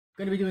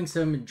going to be doing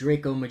some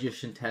Draco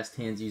Magician test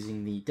hands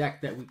using the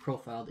deck that we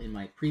profiled in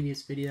my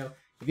previous video.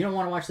 If you don't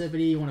want to watch that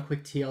video, you want a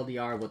quick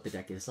TLDR of what the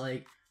deck is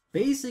like.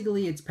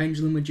 Basically, it's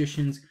Pendulum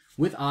Magicians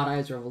with Odd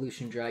Eyes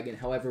Revolution Dragon.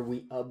 However,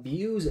 we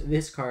abuse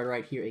this card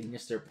right here,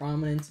 Ignister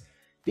Prominence,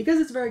 because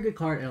it's a very good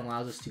card and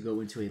allows us to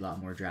go into a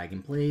lot more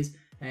dragon plays.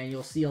 And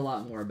you'll see a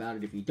lot more about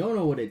it if you don't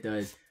know what it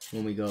does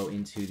when we go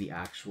into the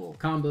actual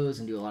combos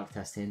and do a lot of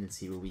test hands and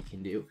see what we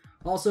can do.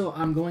 Also,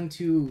 I'm going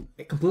to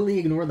completely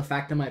ignore the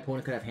fact that my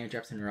opponent could have hand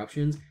traps and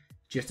interruptions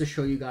just to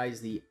show you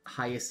guys the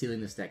highest ceiling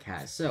this deck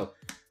has. So,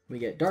 we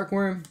get Dark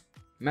Worm,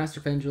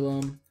 Master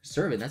Pendulum,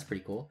 Servant, that's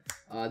pretty cool.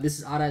 This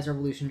is Odd Eyes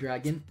Revolution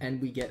Dragon,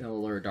 and we get an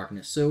Allure of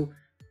Darkness.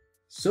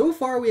 So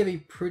far we have a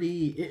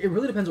pretty... It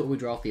really depends what we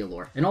draw off the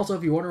Allure. And also,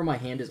 if you wonder why my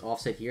hand is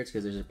offset here, it's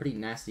because there's a pretty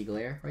nasty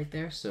glare right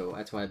there. So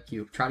that's why I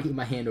try to keep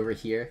my hand over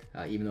here,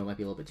 even though it might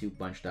be a little bit too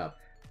bunched up.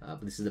 But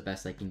this is the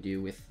best I can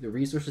do with the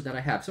resources that I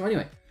have. So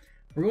anyway,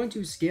 we're going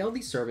to scale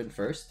the Servant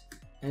first.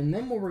 And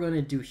then what we're going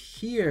to do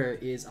here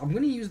is I'm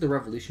going to use the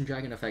Revolution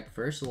Dragon effect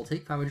first. So we'll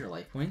take 500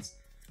 life points.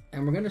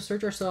 And we're going to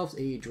search ourselves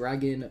a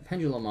Dragon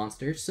Pendulum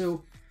monster.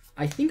 So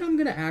I think I'm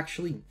going to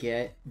actually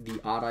get the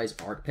Odd Eyes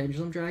Arc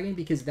Pendulum Dragon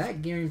because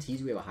that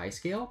guarantees we have a high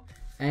scale.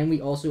 And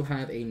we also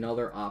have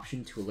another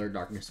option to Allure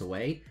Darkness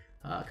away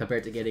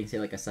compared to getting, say,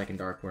 like a second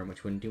Dark Worm,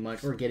 which wouldn't do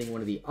much, or getting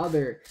one of the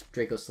other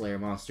Draco Slayer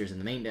monsters in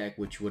the main deck,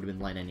 which would have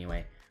been light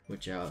anyway,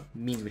 which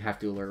means we'd have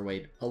to allure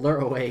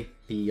away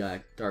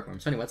the Dark Worm.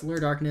 So anyway, let's Allure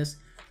Darkness.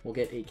 We'll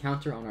get a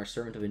counter on our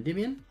Servant of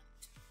Endymion,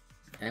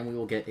 and we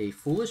will get a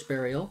Foolish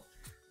Burial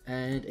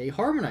and a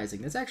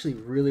Harmonizing. That's actually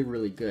really,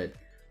 really good.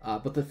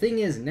 But the thing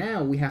is,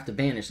 now we have to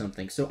banish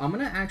something. So I'm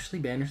going to actually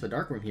banish the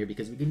Dark Worm here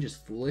because we can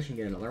just Foolish and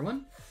get another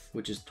one,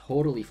 which is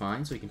totally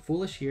fine. So we can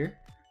Foolish here.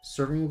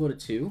 Servant will go to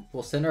 2.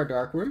 We'll send our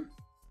Dark Worm.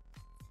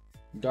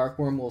 Dark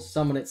Worm will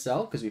summon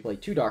itself because we play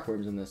 2 Dark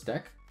Worms in this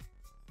deck.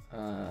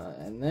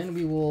 And then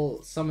we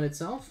will summon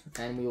itself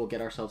and we will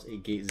get ourselves a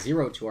Gate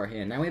 0 to our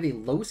hand. Now we have a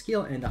low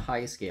scale and a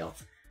high scale.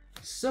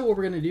 So what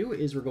we're going to do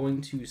is we're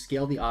going to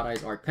scale the Odd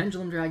Eyes Arc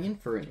Pendulum Dragon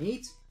for an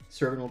 8.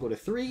 Servant will go to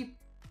 3.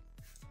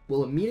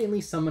 We'll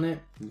immediately summon it,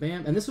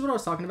 bam, and this is what I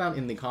was talking about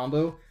in the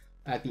combo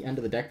at the end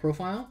of the deck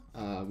profile,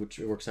 which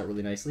works out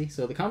really nicely.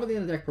 So the combo at the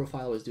end of the deck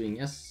profile I was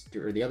doing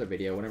or the other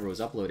video, whenever it was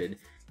uploaded,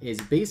 is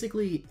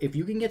basically if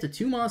you can get to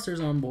 2 monsters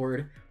on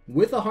board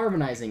with a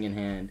Harmonizing in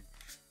hand,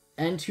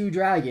 and 2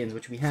 dragons,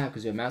 which we have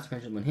because we have Master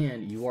Pendulum in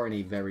hand, you are in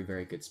a very,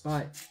 very good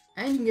spot.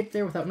 And you can get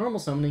there without normal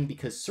summoning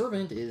because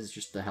Servant is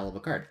just a hell of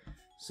a card.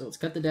 So let's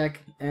cut the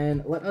deck,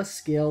 and let us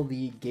scale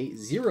the Gate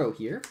 0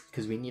 here,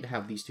 because we need to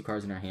have these 2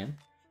 cards in our hand.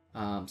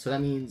 So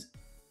that means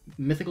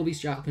Mythical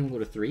Beast Jackal King will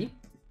go to 3.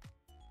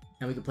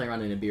 And we can play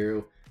around in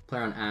Nibiru, play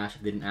around Ash,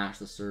 if they didn't Ash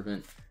the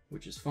Servant,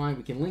 which is fine.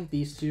 We can link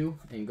these 2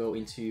 and go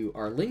into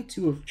our link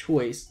 2 of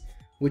choice,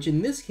 which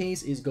in this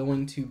case is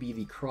going to be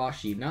the Cross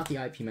Sheep, not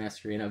the IP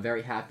Mastery. And I'm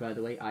very happy, by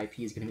the way,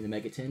 IP is going to be the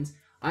Megatins.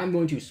 I'm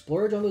going to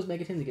splurge on those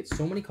Megatins and get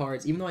so many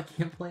cards, even though I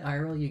can't play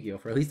IRL Yu-Gi-Oh!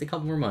 For at least a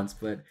couple more months.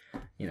 But,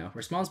 you know,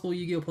 responsible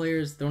Yu-Gi-Oh!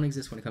 Players don't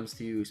exist when it comes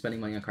to spending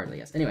money on cards, I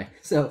guess. Anyway,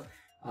 so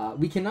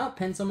we cannot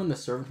pen summon the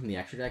Servant from the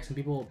extra deck. Some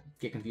people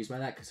get confused by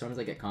that because sometimes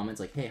I get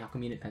comments like, hey, how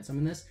come you didn't pen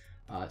summon this?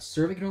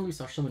 Servant can only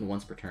special summon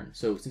once per turn.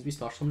 So since we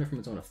special summon it from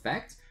its own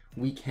effect,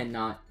 we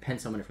cannot pen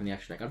summon it from the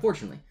extra deck,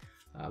 unfortunately.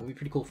 It would be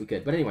pretty cool if we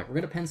could. But anyway, we're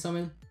going to pen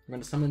summon. We're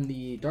going to summon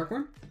the Dark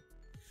Worm.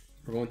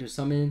 We're going to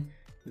summon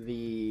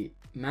the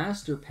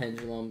Master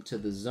Pendulum to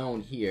the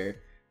zone here.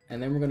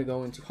 And then we're going to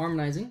go into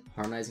Harmonizing.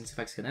 Harmonizing's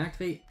effects can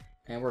activate.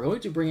 And we're going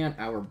to bring out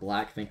our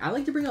Black Thing. I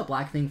like to bring out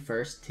Black Thing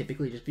first,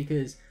 typically, just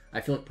because I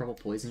feel like Purple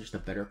Poison is just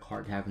a better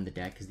card to have in the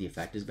deck because the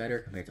effect is better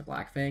compared to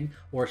Black Fang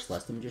or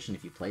Celestial Magician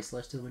if you play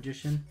Celestial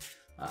Magician.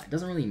 It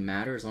doesn't really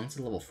matter as long as it's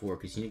level 4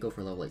 because you need to go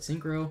for level 8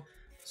 Synchro.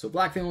 So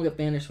Black Fang will get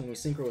banished when we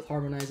Synchro with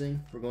Harmonizing.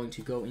 We're going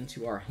to go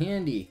into our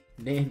handy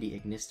dandy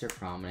Ignister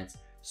Prominence,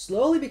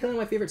 slowly becoming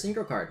my favorite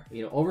Synchro card.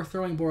 You know,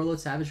 overthrowing Borreload,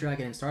 Savage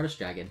Dragon, and Stardust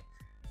Dragon.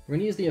 We're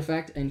going to use the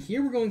effect, and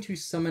here we're going to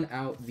summon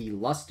out the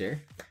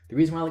Luster. The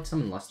reason why I like to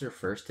summon Luster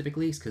first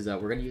typically is because we're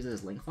going to use it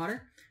as Link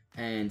Fodder.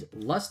 And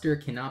Luster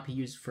cannot be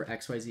used for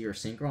XYZ or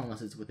Synchro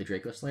unless it's with the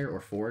Draco Slayer or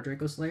for a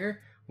Draco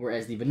Slayer,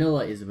 whereas the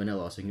Vanilla is a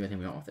Vanilla, so we can do anything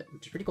we want with it,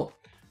 which is pretty cool.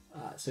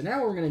 So now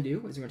what we're going to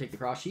do is we're going to take the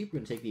Cross Sheep, we're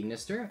going to take the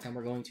Ignister, and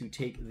we're going to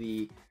take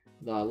the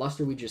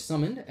Luster we just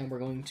summoned, and we're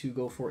going to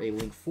go for a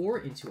Link 4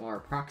 into our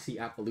Proxy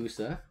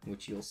Appaloosa,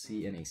 which you'll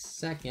see in a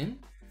second,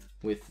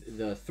 with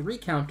the 3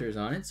 counters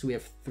on it. So we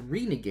have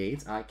 3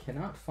 negates. I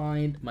cannot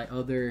find my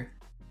other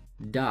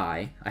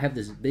die. I have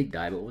this big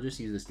die, but we'll just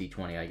use this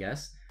D20, I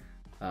guess.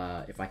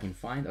 If I can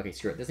find... Okay,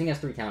 screw it. This thing has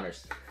 3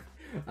 counters.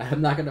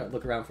 I'm not going to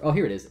look around for... Oh,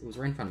 here it is. It was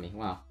right in front of me.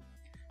 Wow.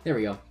 There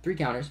we go. 3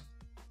 counters.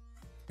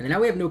 And then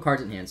now we have no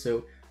cards in hand,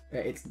 so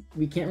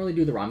we can't really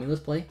do the Romulus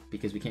play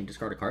because we can't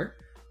discard a card.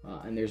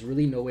 And there's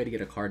really no way to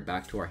get a card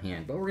back to our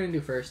hand. But what we're going to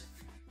do first,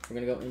 we're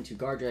going to go into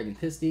Guard Dragon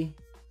Pisty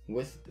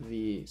with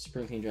the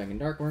Supreme King Dragon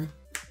Dark Worm.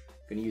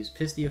 We're going to use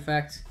Pisty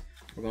effect.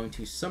 We're going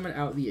to summon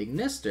out the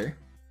Ignister.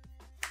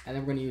 And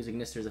then we're going to use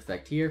Ignister's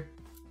effect here.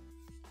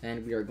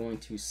 and we are going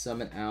to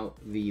summon out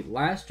the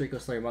last Draco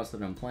Slayer monster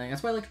that I'm playing.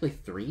 That's why I like to play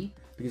 3,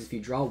 because if you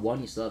draw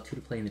 1, you still have 2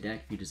 to play in the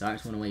deck. If you desire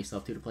one away, you still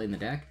have 2 to play in the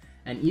deck.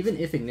 And even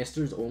if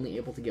Ignister is only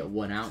able to get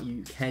 1 out,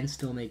 you can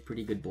still make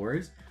pretty good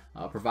boards,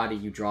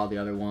 provided you draw the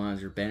other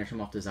ones, or banish them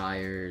off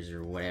desires,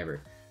 or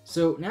whatever.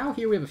 So now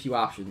here we have a few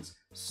options.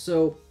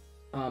 So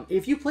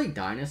if you play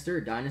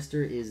Dynastor,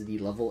 Dynastor is the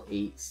level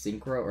 8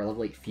 Synchro, or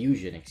level 8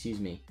 Fusion, excuse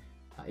me,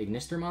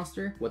 Ignister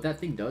monster. What that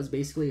thing does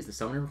basically is the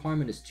summoning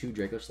requirement is 2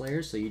 Draco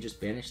Slayers, so you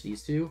just banish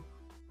these 2,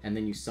 and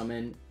then you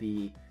summon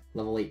the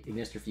level 8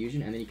 Ignister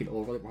Fusion, and then you can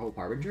overlay Hope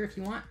Harbinger if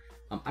you want.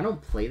 I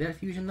don't play that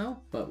fusion though,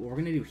 but what we're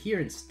going to do here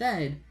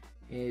instead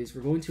is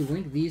we're going to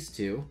link these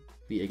 2,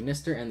 the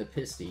Ignister and the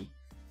Pisty,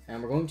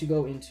 and we're going to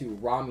go into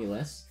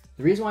Romulus.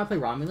 The reason why I play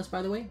Romulus,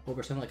 by the way,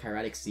 over something like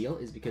Hieratic Seal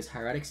is because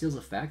Hieratic Seal's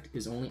effect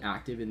is only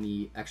active in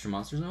the extra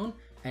monster zone,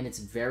 and it's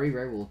very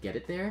rare we'll get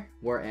it there,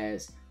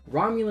 whereas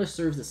Romulus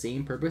serves the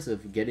same purpose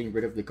of getting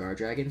rid of the Guard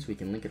Dragon so we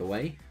can link it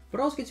away, but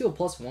also gets you a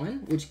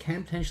 +1, which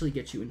can potentially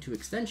get you into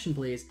extension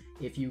plays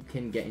if you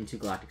can get into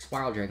Galactic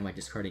Spiral Dragon by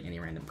discarding any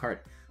random card.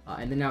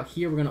 And then now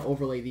here we're going to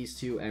overlay these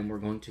 2, and we're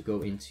going to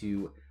go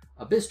into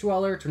Abyss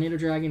Dweller, Tornado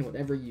Dragon,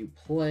 whatever you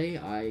play.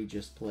 I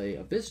just play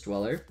Abyss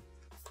Dweller.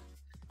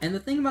 And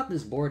the thing about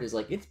this board is,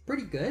 like, it's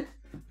pretty good,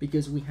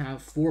 because we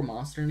have 4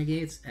 monster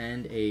negates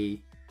and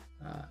a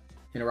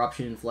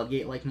Interruption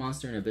Floodgate-like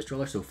monster and Abyss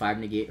Dweller, so 5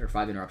 negate or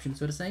 5 interruption,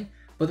 so to say.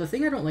 But the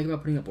thing I don't like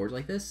about putting up boards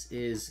like this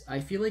is I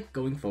feel like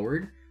going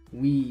forward,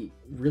 we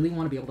really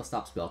want to be able to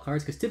stop spell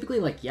cards, because typically,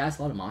 like, yeah, it's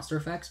a lot of monster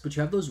effects, but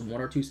you have those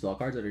 1 or 2 spell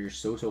cards that are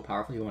just so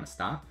powerful you want to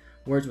stop.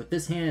 Whereas with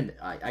this hand,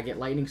 I get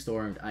Lightning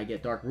Stormed, I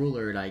get Dark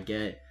Rulered,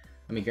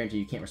 I mean, granted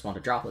you can't respond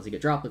to droplets, I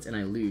get droplets, and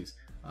I lose.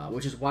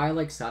 Which is why I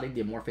like starting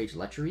the Amorphage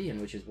Lechery, and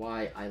which is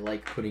why I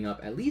like putting up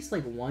at least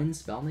like 1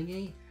 spell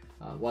negate,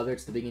 whether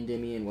it's the Big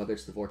Endymion, whether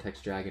it's the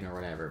Vortex Dragon, or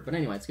whatever. But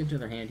anyway, let's get into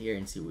another hand here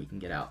and see what we can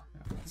get out.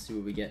 Let's see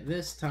what we get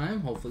this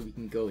time. Hopefully we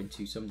can go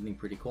into something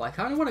pretty cool. I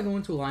kind of want to go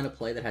into a line of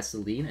play that has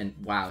Selene, and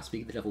wow,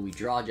 speaking of the devil, we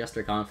draw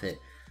Jester Confit.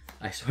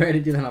 I swear I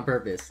didn't do that on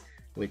purpose,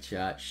 which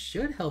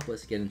should help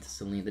us get into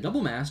Selene. The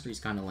Double Mastery is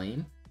kind of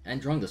lame,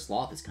 and drawing the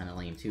Sloth is kind of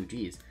lame too,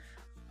 geez.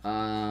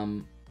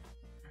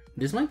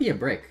 This might be a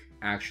brick,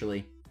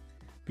 actually,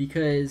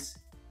 because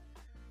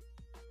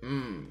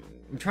I'm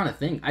trying to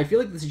think. I feel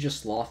like this is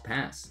just Sloth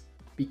Pass,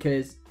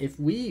 because if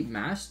we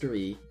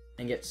Mastery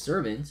and get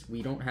Servant,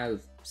 we don't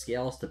have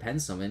Scales to pen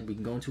summon. We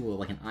can go into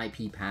like an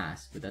IP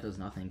pass, but that does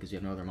nothing because you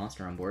have no other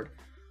monster on board.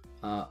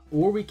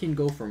 Or we can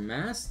go for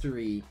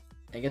Mastery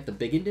and get the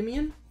Big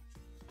Endymion,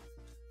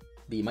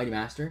 the Mighty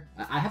Master.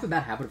 I have a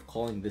bad habit of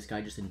calling this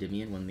guy just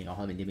Endymion when they all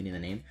have Endymion in the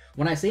name.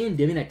 When I say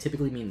Endymion, I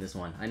typically mean this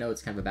one. I know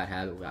it's kind of a bad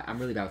habit. I'm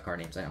really bad with card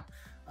names, I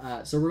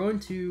know. So we're going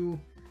to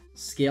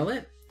scale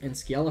it and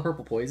scale the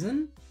Purple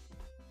Poison,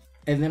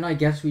 and then I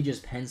guess we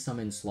just pen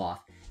summon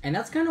Sloth. And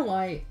that's kind of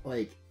why,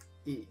 like,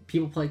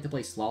 people like to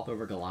play Sloth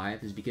over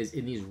Goliath, is because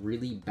in these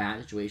really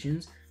bad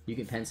situations, you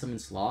can pen summon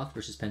Sloth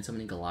versus pen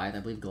summoning Goliath. I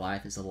believe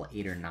Goliath is level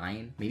 8 or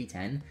 9, maybe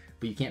 10,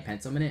 but you can't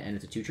pen summon it, and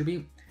it's a 2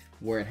 tribute,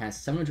 where it has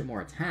 700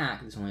 more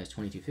attack. This one has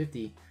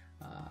 2250.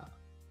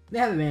 They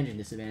have advantage and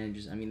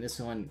disadvantages. I mean, this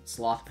one,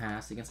 Sloth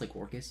Pass against like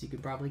Orcus, you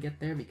could probably get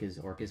there, because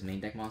Orcus main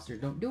deck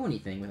monsters don't do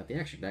anything without the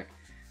extra deck.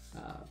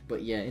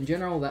 But yeah, in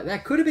general,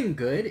 that could have been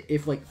good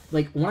if like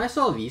when I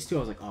saw these 2, I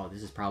was like, oh,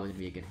 this is probably gonna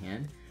be a good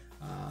hand.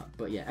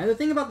 But yeah, and the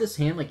thing about this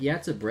hand, like, yeah,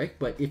 it's a brick,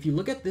 but if you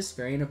look at this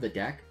variant of the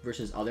deck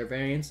versus other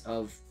variants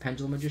of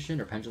Pendulum Magician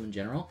or Pendulum in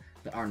general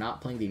that are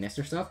not playing the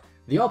Ignister stuff,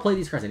 they all play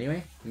these cards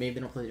anyway. Maybe they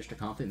don't play Just a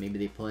Confident, maybe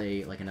they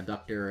play like an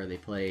Abductor, or they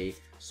play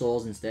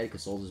Souls instead,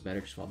 because Souls is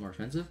better, just a lot more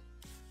expensive.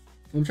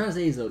 What I'm trying to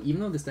say is, though, even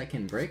though this deck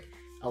can brick,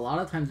 a lot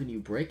of times when you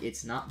brick,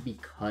 it's not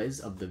because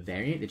of the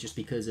variant, it's just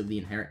because of the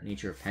inherent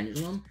nature of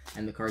Pendulum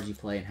and the cards you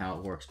play and how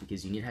it works,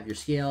 because you need to have your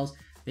scales,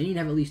 then you need to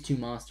have at least 2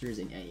 monsters,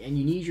 and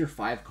you need your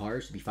 5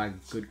 cards to be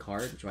 5 good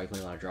cards, which is why I play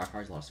a lot of draw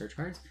cards, a lot of search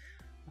cards.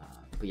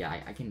 But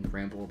yeah, I can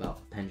ramble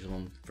about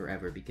Pendulum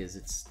forever because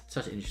it's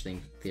such an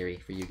interesting theory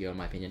for Yu-Gi-Oh! In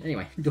my opinion.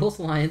 Anyway, Duelist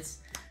Alliance,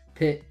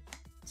 Pit,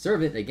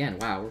 Servant, again,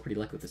 wow, we're pretty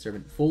lucky with the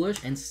Servant,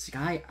 Foolish, and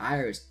Sky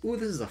Iris. Ooh,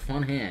 this is a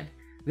fun hand.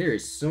 There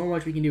is so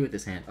much we can do with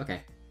this hand.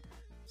 Okay,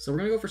 so we're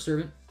gonna go for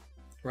Servant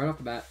right off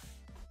the bat.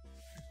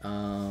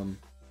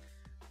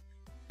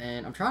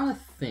 And I'm trying to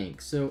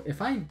think. So if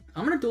I'm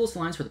gonna Duelist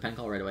Alliance for the pen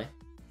call right away.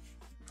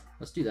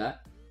 Let's do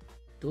that.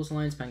 Duelist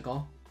Alliance, pen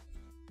call.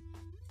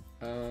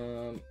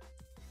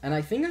 And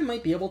I think I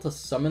might be able to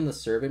summon the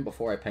Servant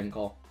before I pen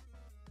call,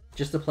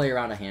 just to play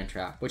around a hand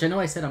trap. Which I know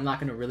I said I'm not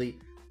gonna really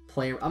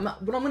play. What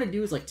I'm gonna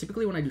do is, like,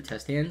 typically when I do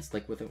test hands,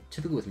 like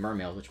typically with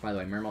Mermails, which by the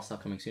way, Mermail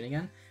stuff coming soon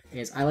again,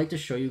 is I like to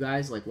show you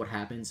guys like what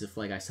happens if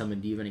like I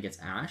summon Diva and it gets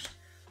ashed.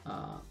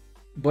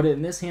 But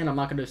in this hand, I'm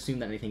not gonna assume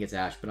that anything gets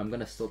ashed, but I'm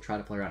gonna still try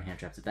to play around hand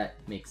traps if that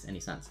makes any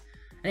sense.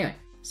 Anyway,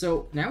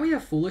 so now we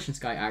have Foolish and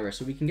Sky Iris,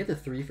 so we can get the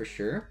 3 for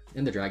sure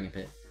in the Dragon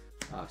Pit.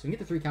 So we can get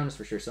the 3 counters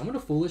for sure. So I'm going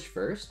to Foolish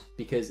first,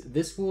 because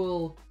this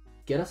will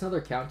get us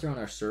another counter on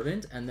our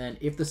Servant, and then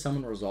if the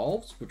summon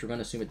resolves, which we're going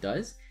to assume it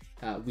does,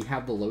 we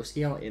have the low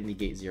scale and the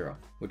gate 0,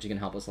 which is going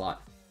to help us a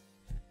lot.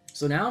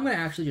 So now I'm going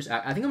to actually just...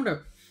 I think I'm going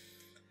to...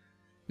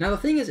 Now the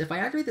thing is, if I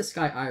activate the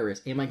Sky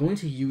Iris, am I going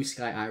to use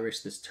Sky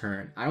Iris this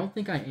turn? I don't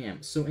think I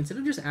am. So instead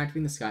of just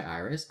activating the Sky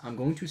Iris, I'm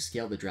going to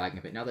scale the Dragon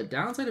Pit. Now the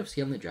downside of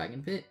scaling the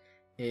Dragon Pit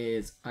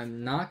is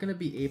I'm not going to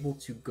be able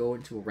to go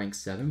into a rank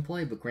 7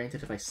 play, but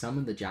granted, if I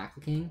summon the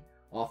Jackal King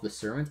off the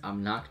Servant,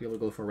 I'm not going to be able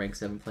to go for a rank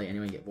 7 play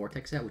anyway and get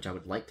Vortex out, which I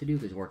would like to do,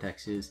 because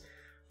Vortex is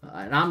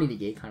an Omni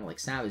Negate, kind of like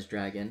Savage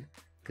Dragon,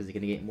 because it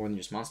can negate more than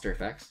just monster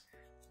effects.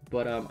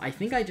 But I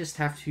think I just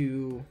have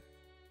to...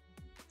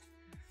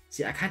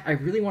 See, I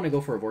really want to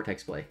go for a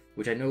Vortex play,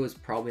 which I know is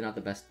probably not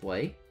the best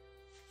play.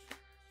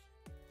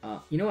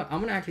 You know what? I'm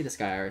going to activate the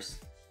Sky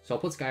Iris. So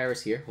I'll put Sky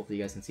Iris here. Hopefully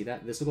you guys can see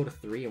that. This will go to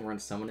 3, and we're going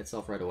to summon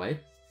itself right away.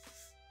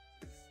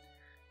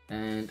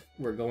 And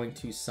we're going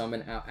to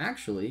summon out...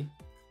 Actually...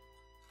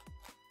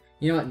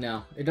 You know what?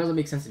 No. It doesn't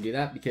make sense to do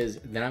that, because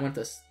then I want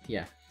to...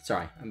 Yeah.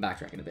 Sorry. I'm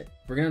backtracking a bit.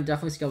 We're going to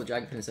definitely scale the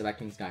Dragon Pit instead of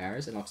activating Sky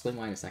Iris, and I'll explain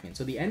why in a second.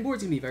 So the end board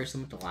is going to be very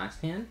similar to last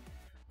hand.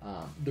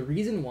 The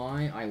reason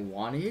why I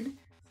wanted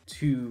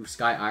to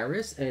Sky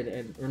Iris,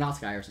 or not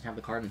Sky Iris, and have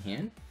the card in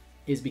hand,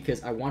 is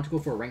because I want to go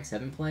for a rank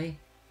 7 play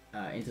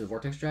into the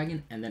Vortex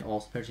Dragon, and then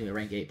also potentially a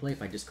rank 8 play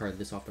if I discard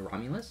this off the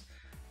Romulus,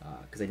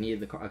 because I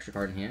needed the extra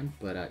card in hand,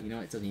 but you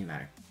know, it doesn't even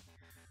matter.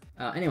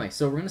 Anyway,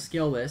 so we're going to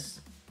scale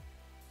this,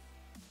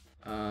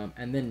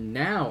 and then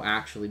now,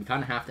 actually, we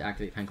kind of have to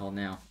activate Pen Call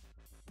now.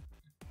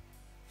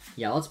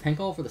 Yeah, let's Pen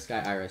Call for the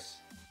Sky Iris.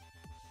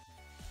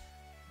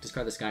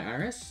 Discard the Sky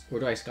Iris, or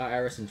do I Sky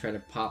Iris and try to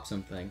pop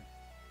something?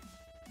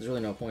 There's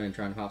really no point in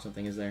trying to pop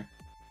something, is there?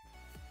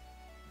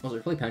 Also,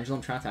 we play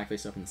Pendulum, trying to activate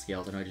stuff in the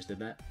scales. I know I just did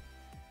that.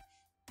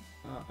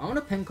 I want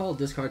to Pen Call,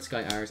 discard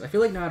Sky Iris. I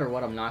feel like no matter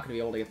what, I'm not going to be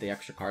able to get the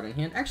extra card in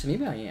hand. Actually,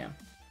 maybe I am.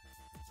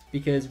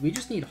 Because we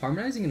just need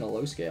Harmonizing in a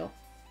low scale.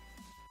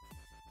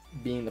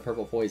 Being the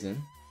purple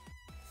poison.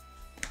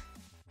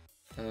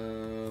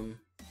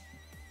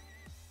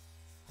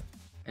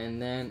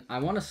 And then I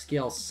want to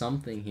scale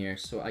something here.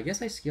 So I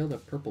guess I scale the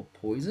purple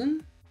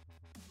poison?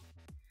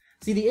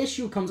 See, the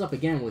issue comes up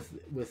again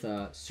with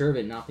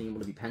Servant not being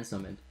able to be pen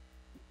summoned,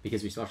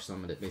 because we special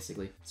summoned it,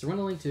 basically. So we're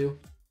going to link 2.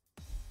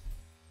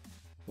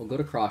 We'll go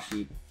to Cross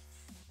Sheet.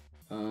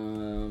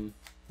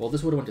 Well,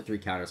 this would have went to 3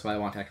 counters, so I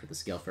want to activate the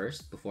scale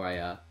first before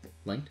I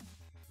linked.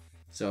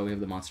 So we have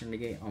the Monster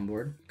Negate on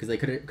board, because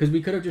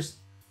we could have just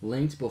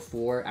linked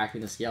before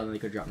activating the scale, and then they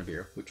could have dropped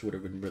Nibiru, which would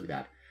have been really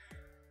bad.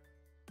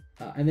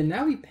 And then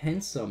now we pen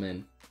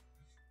summon.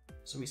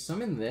 So we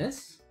summon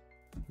this,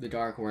 the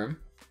Dark Worm.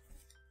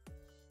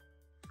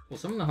 We'll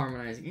summon the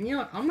Harmonizing. And you know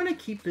what? I'm going to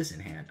keep this in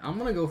hand. I'm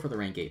going to go for the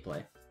rank 8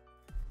 play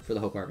for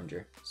the Hope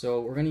Harbinger. So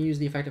we're going to use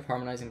the effective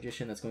Harmonizing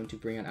Magician that's going to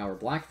bring out our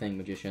Black Fang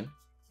Magician.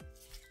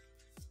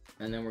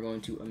 And then we're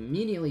going to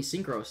immediately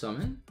Synchro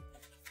Summon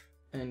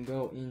and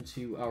go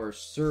into our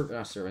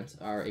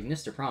our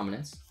Ignister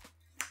Prominence.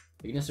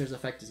 Ignister's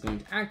effect is going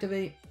to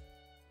activate,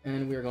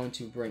 and we're going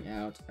to bring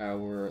out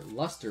our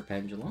Luster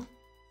Pendulum.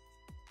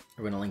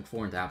 We're going to link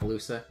 4 into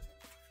Appaloosa.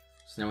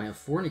 So now we have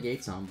 4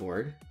 negates on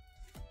board.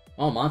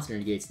 All monster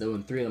negates though,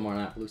 and 3 of them are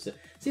on Appaloosa.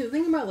 See, the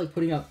thing about like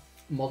putting up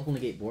multiple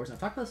negate boards, and I've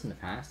talked about this in the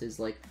past, is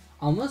like,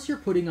 unless you're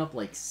putting up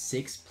like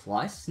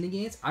 6+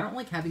 negates, I don't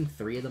like having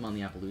 3 of them on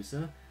the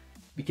Appaloosa,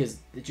 because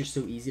it's just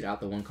so easy to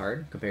out the 1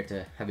 card compared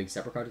to having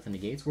separate cards with the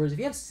negates. Whereas if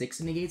you have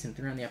 6 negates and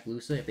 3 on the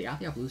Appaloosa, if they out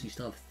the Appaloosa, you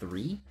still have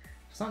 3.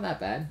 It's not that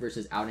bad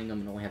versus outing them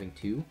and only having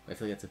 2. I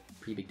feel like that's a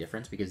pretty big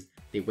difference, because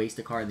they waste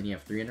a card and then you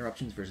have 3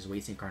 interruptions versus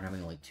wasting a card and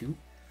having only 2.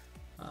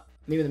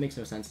 Maybe that makes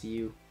no sense to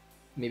you.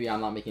 Maybe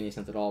I'm not making any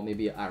sense at all.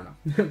 Maybe, I don't know.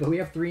 But we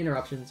have 3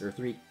 interruptions, or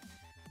 3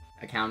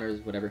 counters,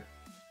 whatever.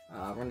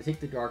 We're going to take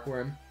the Dark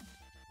Worm.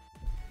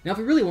 Now, if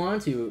we really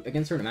wanted to,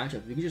 against certain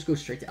matchups, we could just go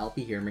straight to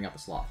LP here and bring out the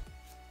Sloth.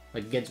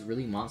 Like, against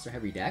really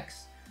monster-heavy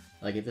decks.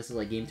 Like, if this is,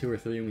 like, game 2 or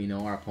 3 and we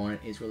know our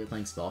opponent is really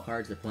playing spell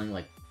cards, they're playing,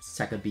 like,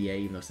 Sekka BA,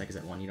 even though Sekka's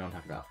at 1, you know what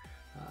I'm talking about.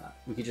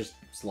 We could just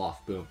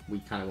Sloth, boom. We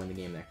kind of win the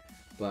game there.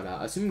 But,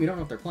 assuming we don't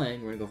know if they're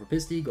playing, we're going to go for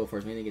Pisty, go for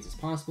as many negates as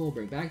possible,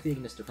 bring back the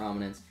Ignister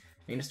Prominence.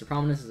 Ignister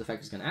Prominence's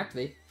effect is going to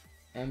activate,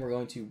 and we're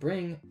going to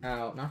bring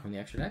out, not from the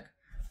extra deck,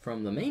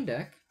 from the main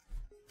deck,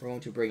 we're going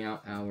to bring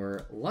out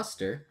our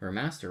Luster, or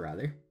Master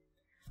rather.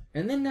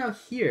 And then now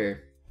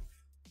here,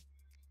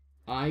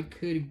 I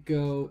could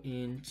go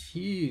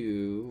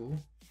into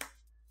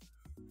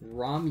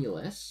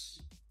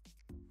Romulus.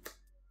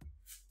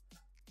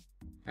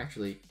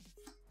 Actually,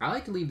 I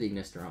like to leave the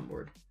Ignister on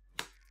board,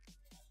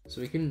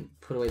 so we can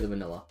put away the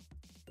vanilla.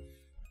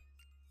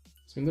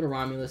 So we can go to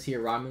Romulus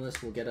here.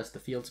 Romulus will get us the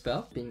field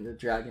spell, being the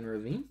Dragon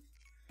Ravine.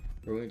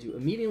 We're going to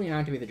immediately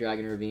activate the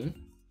Dragon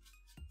Ravine.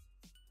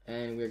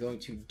 And we're going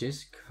to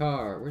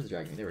discard... Where's the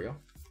Dragon? There we go.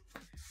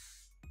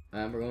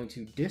 We're going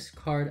to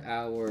discard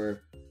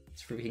our...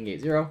 It's for King Gate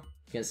 0.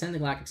 We're going to send the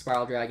Galactic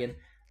Spiral Dragon.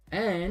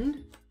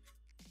 And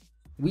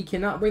we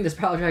cannot bring the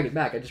Spiral Dragon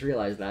back. I just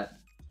realized that.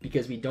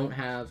 Because we don't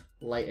have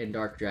Light and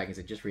Dark Dragons.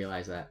 I just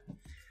realized that.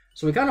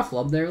 So we kind of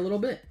flubbed there a little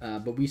bit.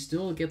 But we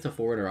still get to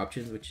 4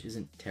 interruptions, which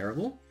isn't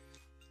terrible.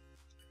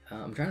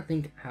 I'm trying to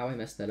think how I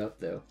messed that up,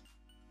 though.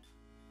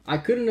 I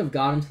couldn't have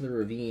gotten to the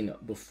Ravine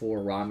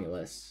before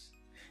Romulus.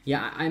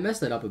 Yeah, I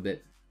messed that up a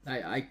bit.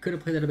 I could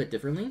have played that a bit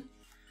differently.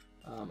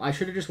 I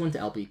should have just went to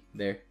LP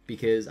there,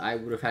 because I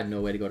would have had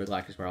no way to go to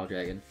Galactic Spiral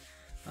Dragon.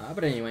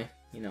 But anyway,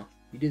 you know,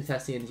 you do the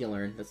testing and you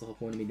learn. That's the whole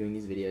point of me doing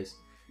these videos.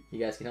 You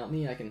guys can help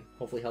me, I can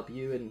hopefully help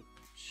you in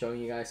showing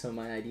you guys some of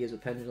my ideas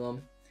with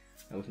Pendulum,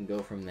 and we can go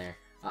from there.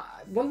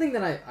 One thing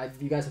that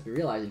you guys have to be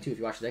realizing too, if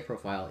you watch the deck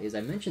profile, is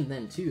I mentioned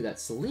then too that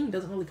Celine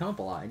doesn't really come up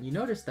a lot, and you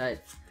notice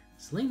that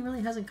Celine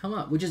really hasn't come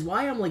up, which is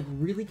why I'm like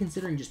really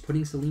considering just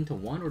putting Celine to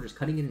 1 or just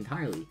cutting it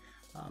entirely.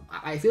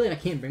 I feel like I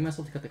can't bring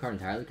myself to cut the card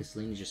entirely because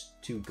Celine is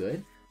just too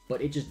good,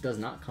 but it just does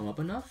not come up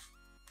enough,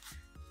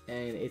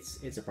 and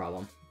it's a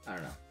problem. I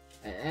don't know.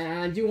 And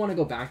I do want to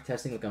go back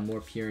testing like a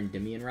more pure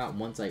Endymion route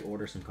once I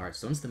order some cards.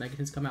 So once the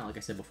Megatons come out, like I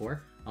said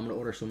before, I'm going to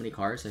order so many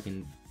cards so I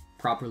can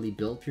properly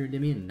build pure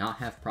Endymion and not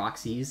have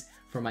proxies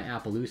for my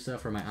Appaloosa,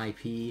 for my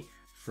IP,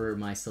 for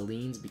my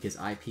Celines, because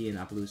IP and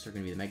Appaloosa are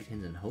going to be the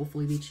Megatons and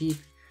hopefully be cheap.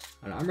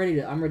 I don't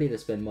know, I'm ready to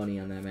spend money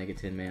on that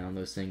Megaton, man, on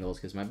those singles,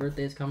 because my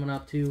birthday is coming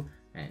up too,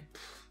 and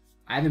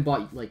I haven't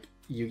bought like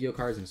Yu-Gi-Oh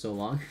cards in so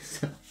long.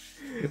 So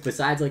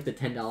besides like the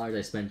 $10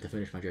 I spent to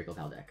finish my Draco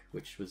Pal deck,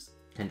 which was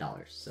 $10,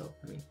 so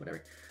I mean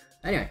whatever.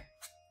 Anyway,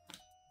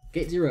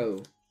 Gate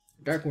 0,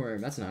 Dark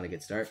Worm, that's not a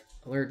good start.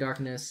 Alert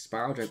Darkness,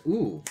 Spiral Drive.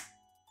 Ooh,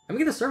 I'm gonna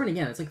get the Servant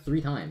again. It's like 3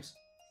 times.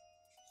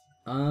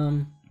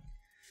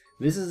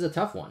 This is a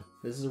tough one.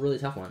 This is a really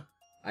tough one.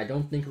 I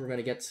don't think we're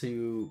gonna get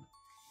to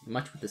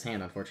much with this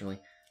hand, unfortunately.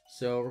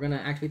 So we're gonna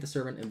activate the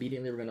Servant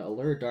immediately. We're gonna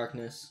Alert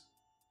Darkness.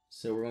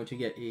 So we're going to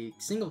get a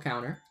single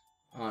counter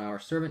on our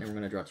Servant, and we're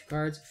gonna draw 2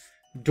 cards.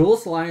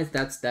 Duelist Alliance,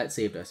 that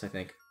saved us, I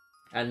think.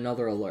 Add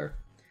another Allure.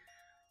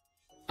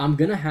 I'm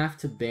gonna have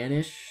to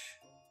banish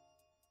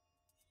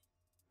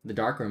the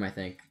Dark Worm, I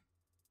think.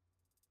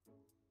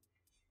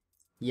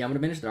 Yeah, I'm gonna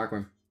banish the Dark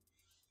Worm.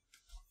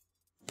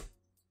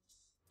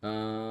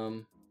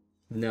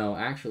 No,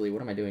 actually,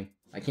 what am I doing?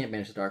 I can't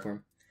banish the Dark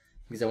Worm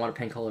because I want to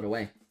pen call it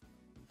away.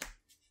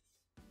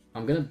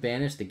 I'm gonna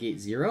banish the Gate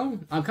 0.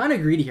 I'm kind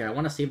of greedy here. I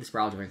want to save the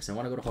Spiral Dragon because I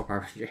want to go to Hulk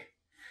Harbinger.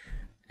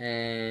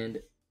 And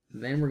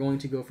then we're going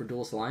to go for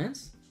Duelist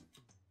Alliance.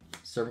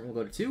 Servant will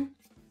go to 2.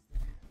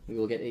 We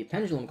will get a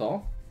Pendulum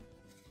Call.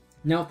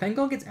 Now, if Pen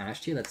Call gets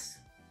Ashed here, that's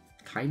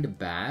kind of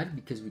bad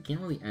because we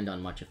can't really end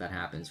on much if that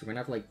happens. We're gonna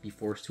have to like be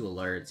forced to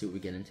alert and see what we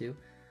get into.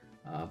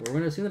 But we're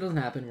gonna assume that doesn't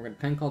happen. We're gonna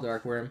Pen Call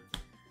Dark Worm,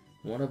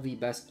 one of the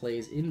best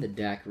plays in the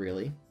deck,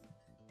 really.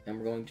 And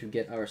we're going to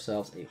get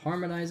ourselves a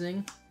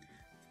Harmonizing,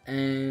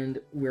 and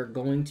we're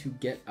going to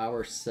get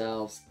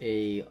ourselves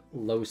a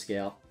Low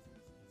Scale.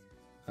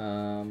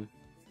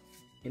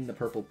 In the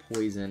purple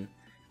Poison.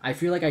 I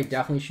feel like I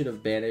definitely should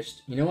have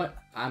banished... You know what?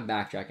 I'm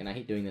backtracking. I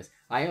hate doing this.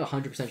 I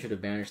 100% should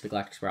have banished the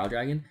Galactic Spiral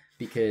Dragon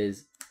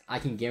because I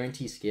can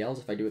guarantee scales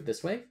if I do it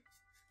this way.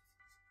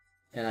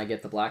 And I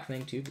get the black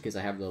thing too because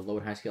I have the low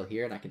and high scale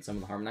here and I can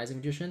summon the Harmonizing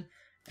Magician.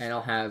 And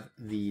I'll have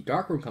the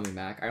Dark Room coming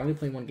back. I only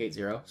play 1 Gate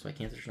 0, so I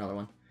can't search another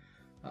one.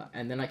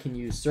 And then I can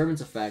use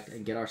Servant's Effect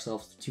and get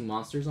ourselves 2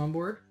 monsters on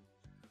board.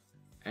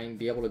 And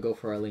be able to go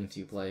for our Link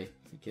 2 play.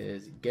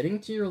 Because getting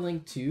to your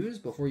Link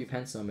 2s before you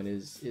pen summon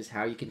is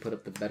how you can put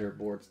up the better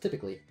boards,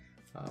 typically,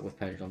 with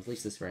Pendulums, at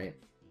least this variant.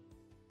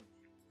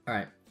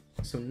 Alright,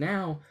 so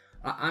now,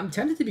 I'm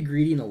tempted to be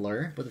greedy and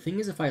Allure, but the thing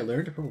is if I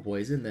Allure to Purple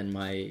Poison, then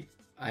I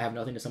have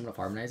nothing to summon up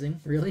Harmonizing,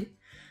 really.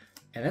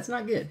 And that's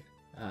not good.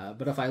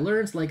 But if I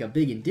Allure into like a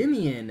big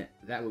Endymion,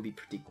 that would be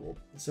pretty cool.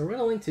 So we're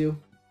going to Link 2.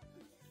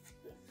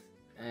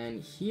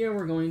 And here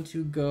we're going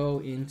to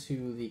go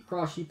into the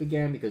Cross Sheep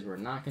again, because we're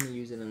not going to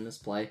use it in this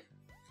play.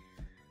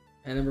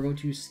 And then we're going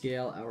to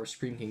scale our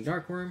Supreme King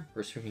Dark Worm,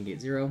 or Supreme King Gate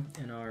 0,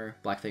 and our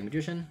Black Fang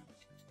Magician.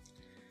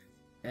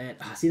 And,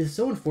 see, this is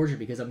so unfortunate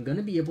because I'm going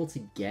to be able to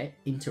get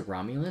into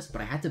Romulus,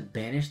 but I had to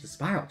banish the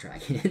Spiral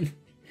Dragon.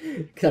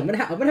 Because I'm gonna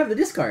have the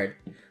discard.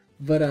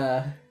 But,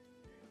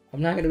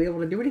 I'm not going to be able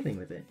to do anything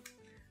with it.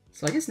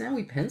 So I guess now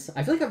we pen...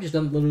 I feel like I've just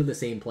done literally the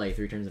same play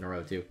 3 turns in a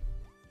row, too.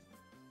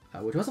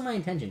 Which wasn't my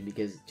intention,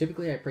 because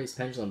typically I praise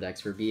Pendulum decks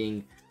for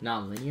being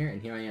non-linear,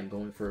 and here I am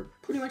going for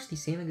pretty much the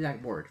same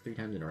exact board 3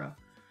 times in a row.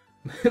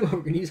 But we're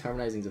going to use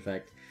Harmonizing's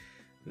effect.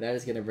 That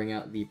is going to bring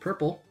out the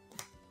purple.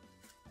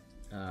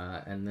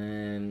 And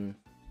then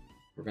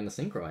we're going to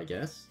Synchro, I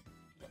guess.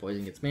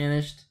 Poison gets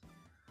banished.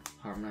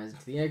 Harmonizing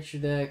to the extra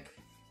deck.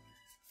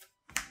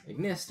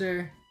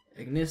 Ignister.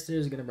 Ignister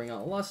is going to bring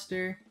out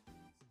Luster.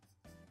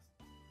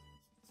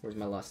 Where's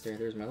my Luster?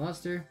 There's my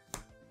Luster.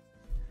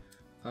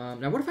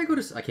 Now what if I go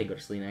to... I can't go to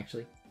Selene,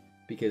 actually.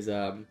 Because,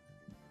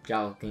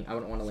 Jowl King... I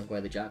wouldn't want to link away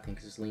the Jowl King,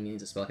 because Selene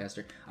needs a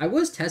spellcaster. I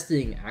was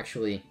testing,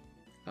 actually...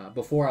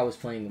 before I was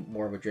playing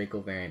more of a Draco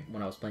variant,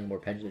 when I was playing more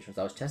Pendulums,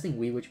 I was testing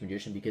Wee Witch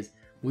Magician because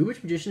Wee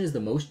Witch Magician is the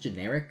most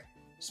generic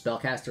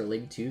spellcaster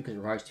Link 2 because it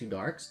requires 2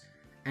 darks.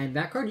 And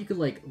that card you could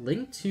like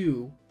Link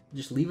 2,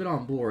 just leave it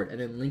on board, and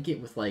then link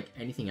it with like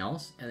anything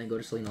else, and then go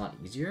to Selene a lot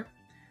easier.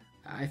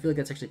 I feel like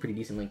that's actually pretty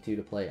decent Link 2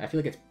 to play. I feel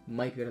like it's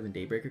might be better than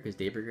Daybreaker because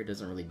Daybreaker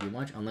doesn't really do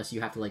much unless you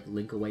have to like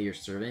link away your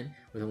Servant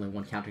with only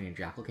 1 counter in your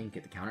Jackal King to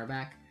get the counter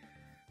back.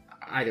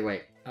 Either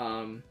way,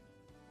 we're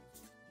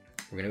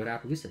gonna go to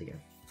Appaloosa again.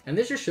 And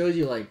this just shows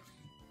you, like,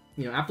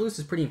 you know, Appaloosa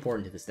is pretty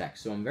important to this deck,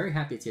 so I'm very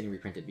happy it's getting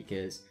reprinted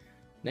because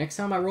next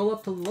time I roll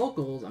up to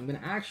locals, I'm going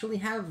to actually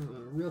have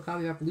a real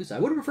copy of Appaloosa. I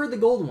would have preferred the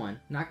gold one,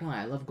 not gonna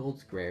lie, I love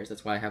gold rares,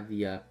 that's why I have the,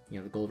 you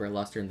know, the gold rare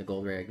luster and the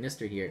gold rare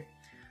ignister here.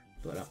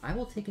 But I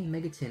will take a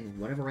Megaton,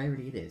 whatever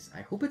rarity it is. I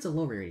hope it's a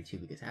low rarity too,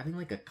 because having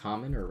like a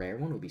common or rare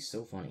one would be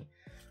so funny.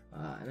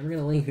 And I'm going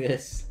to link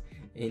this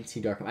into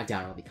Dark. I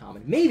doubt it'll be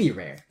common. Maybe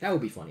rare. That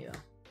would be funny though.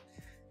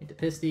 Into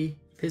Pisty.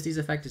 Pisty's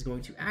effect is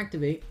going to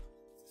activate.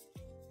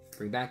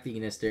 Bring back the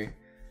Ignister.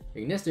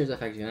 The Ignister's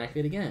effect is going to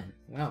activate again.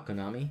 Wow,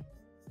 Konami.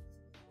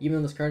 Even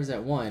though this card is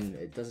at 1,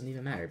 it doesn't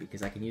even matter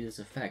because I can use this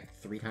effect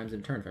 3 times in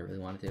a turn if I really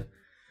wanted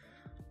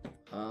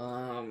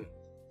to.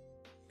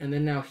 And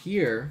then now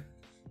here,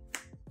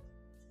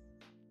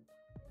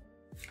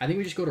 I think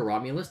we just go to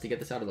Romulus to get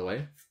this out of the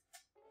way.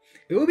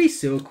 It would be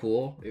so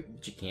cool,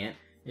 but you can't,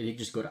 if you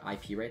just go to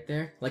IP right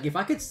there. Like, if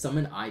I could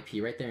summon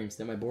IP right there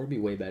instead, my board would be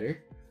way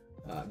better.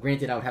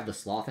 Granted, I would have the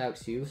Sloth out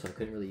too, so I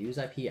couldn't really use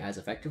IP as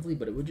effectively,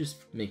 but it would just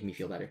make me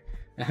feel better.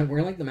 And we're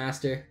gonna link the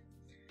Master,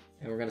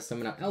 and we're gonna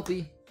summon out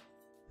LP,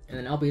 and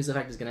then LP's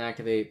effect is gonna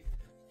activate,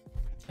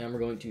 and we're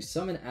going to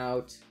summon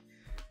out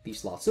the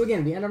Sloth. So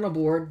again, we end on a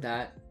board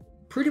that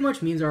pretty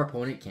much means our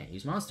opponent can't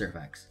use monster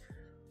effects,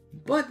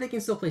 but they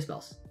can still play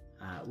spells.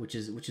 Which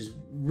is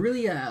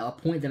really a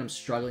point that I'm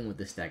struggling with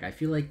this deck. I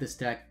feel like this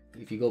deck,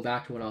 if you go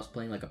back to when I was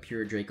playing like a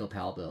pure Draco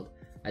Pal build,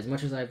 as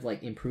much as I've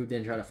like improved it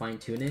and tried to fine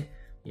tune it,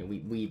 you know,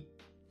 we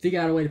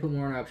figured out a way to put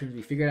more on our options.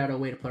 We figured out a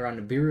way to play around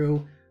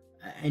Nibiru,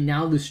 and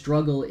now the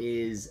struggle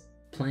is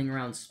playing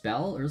around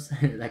spells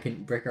that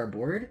can break our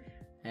board,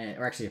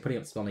 or actually putting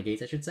up spell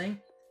negates, I should say,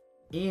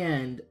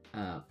 and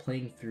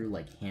playing through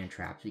like hand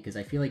traps, because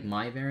I feel like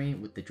my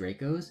variant with the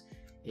Dracos,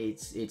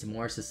 it's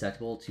more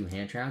susceptible to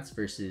hand traps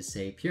versus,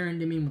 say, pure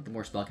Endymion with the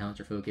more spell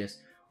counter focus,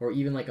 or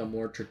even like a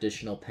more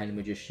traditional Pen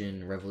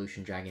Magician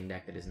Revolution Dragon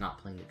deck that is not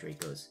playing the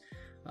Dracos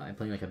and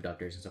playing like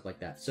Abductors and stuff like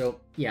that. So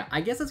yeah,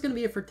 I guess that's gonna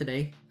be it for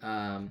today.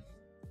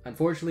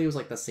 Unfortunately, it was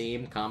like the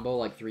same combo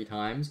like 3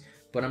 times,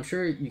 but I'm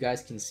sure you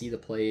guys can see the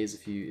plays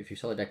if you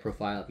saw the deck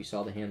profile, if you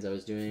saw the hands I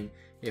was doing.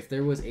 If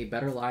there was a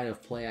better line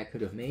of play I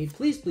could have made,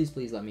 please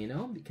let me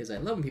know, because I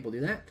love when people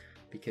do that,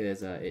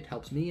 because it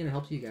helps me and it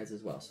helps you guys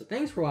as well. So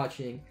thanks for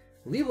watching.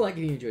 Leave a like if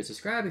you enjoyed,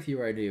 subscribe if you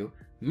are new.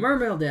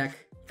 Mermail deck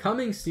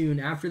coming soon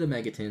after the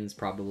Megatons,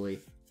 probably.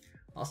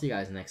 I'll see you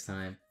guys next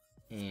time,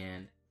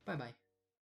 and bye-bye.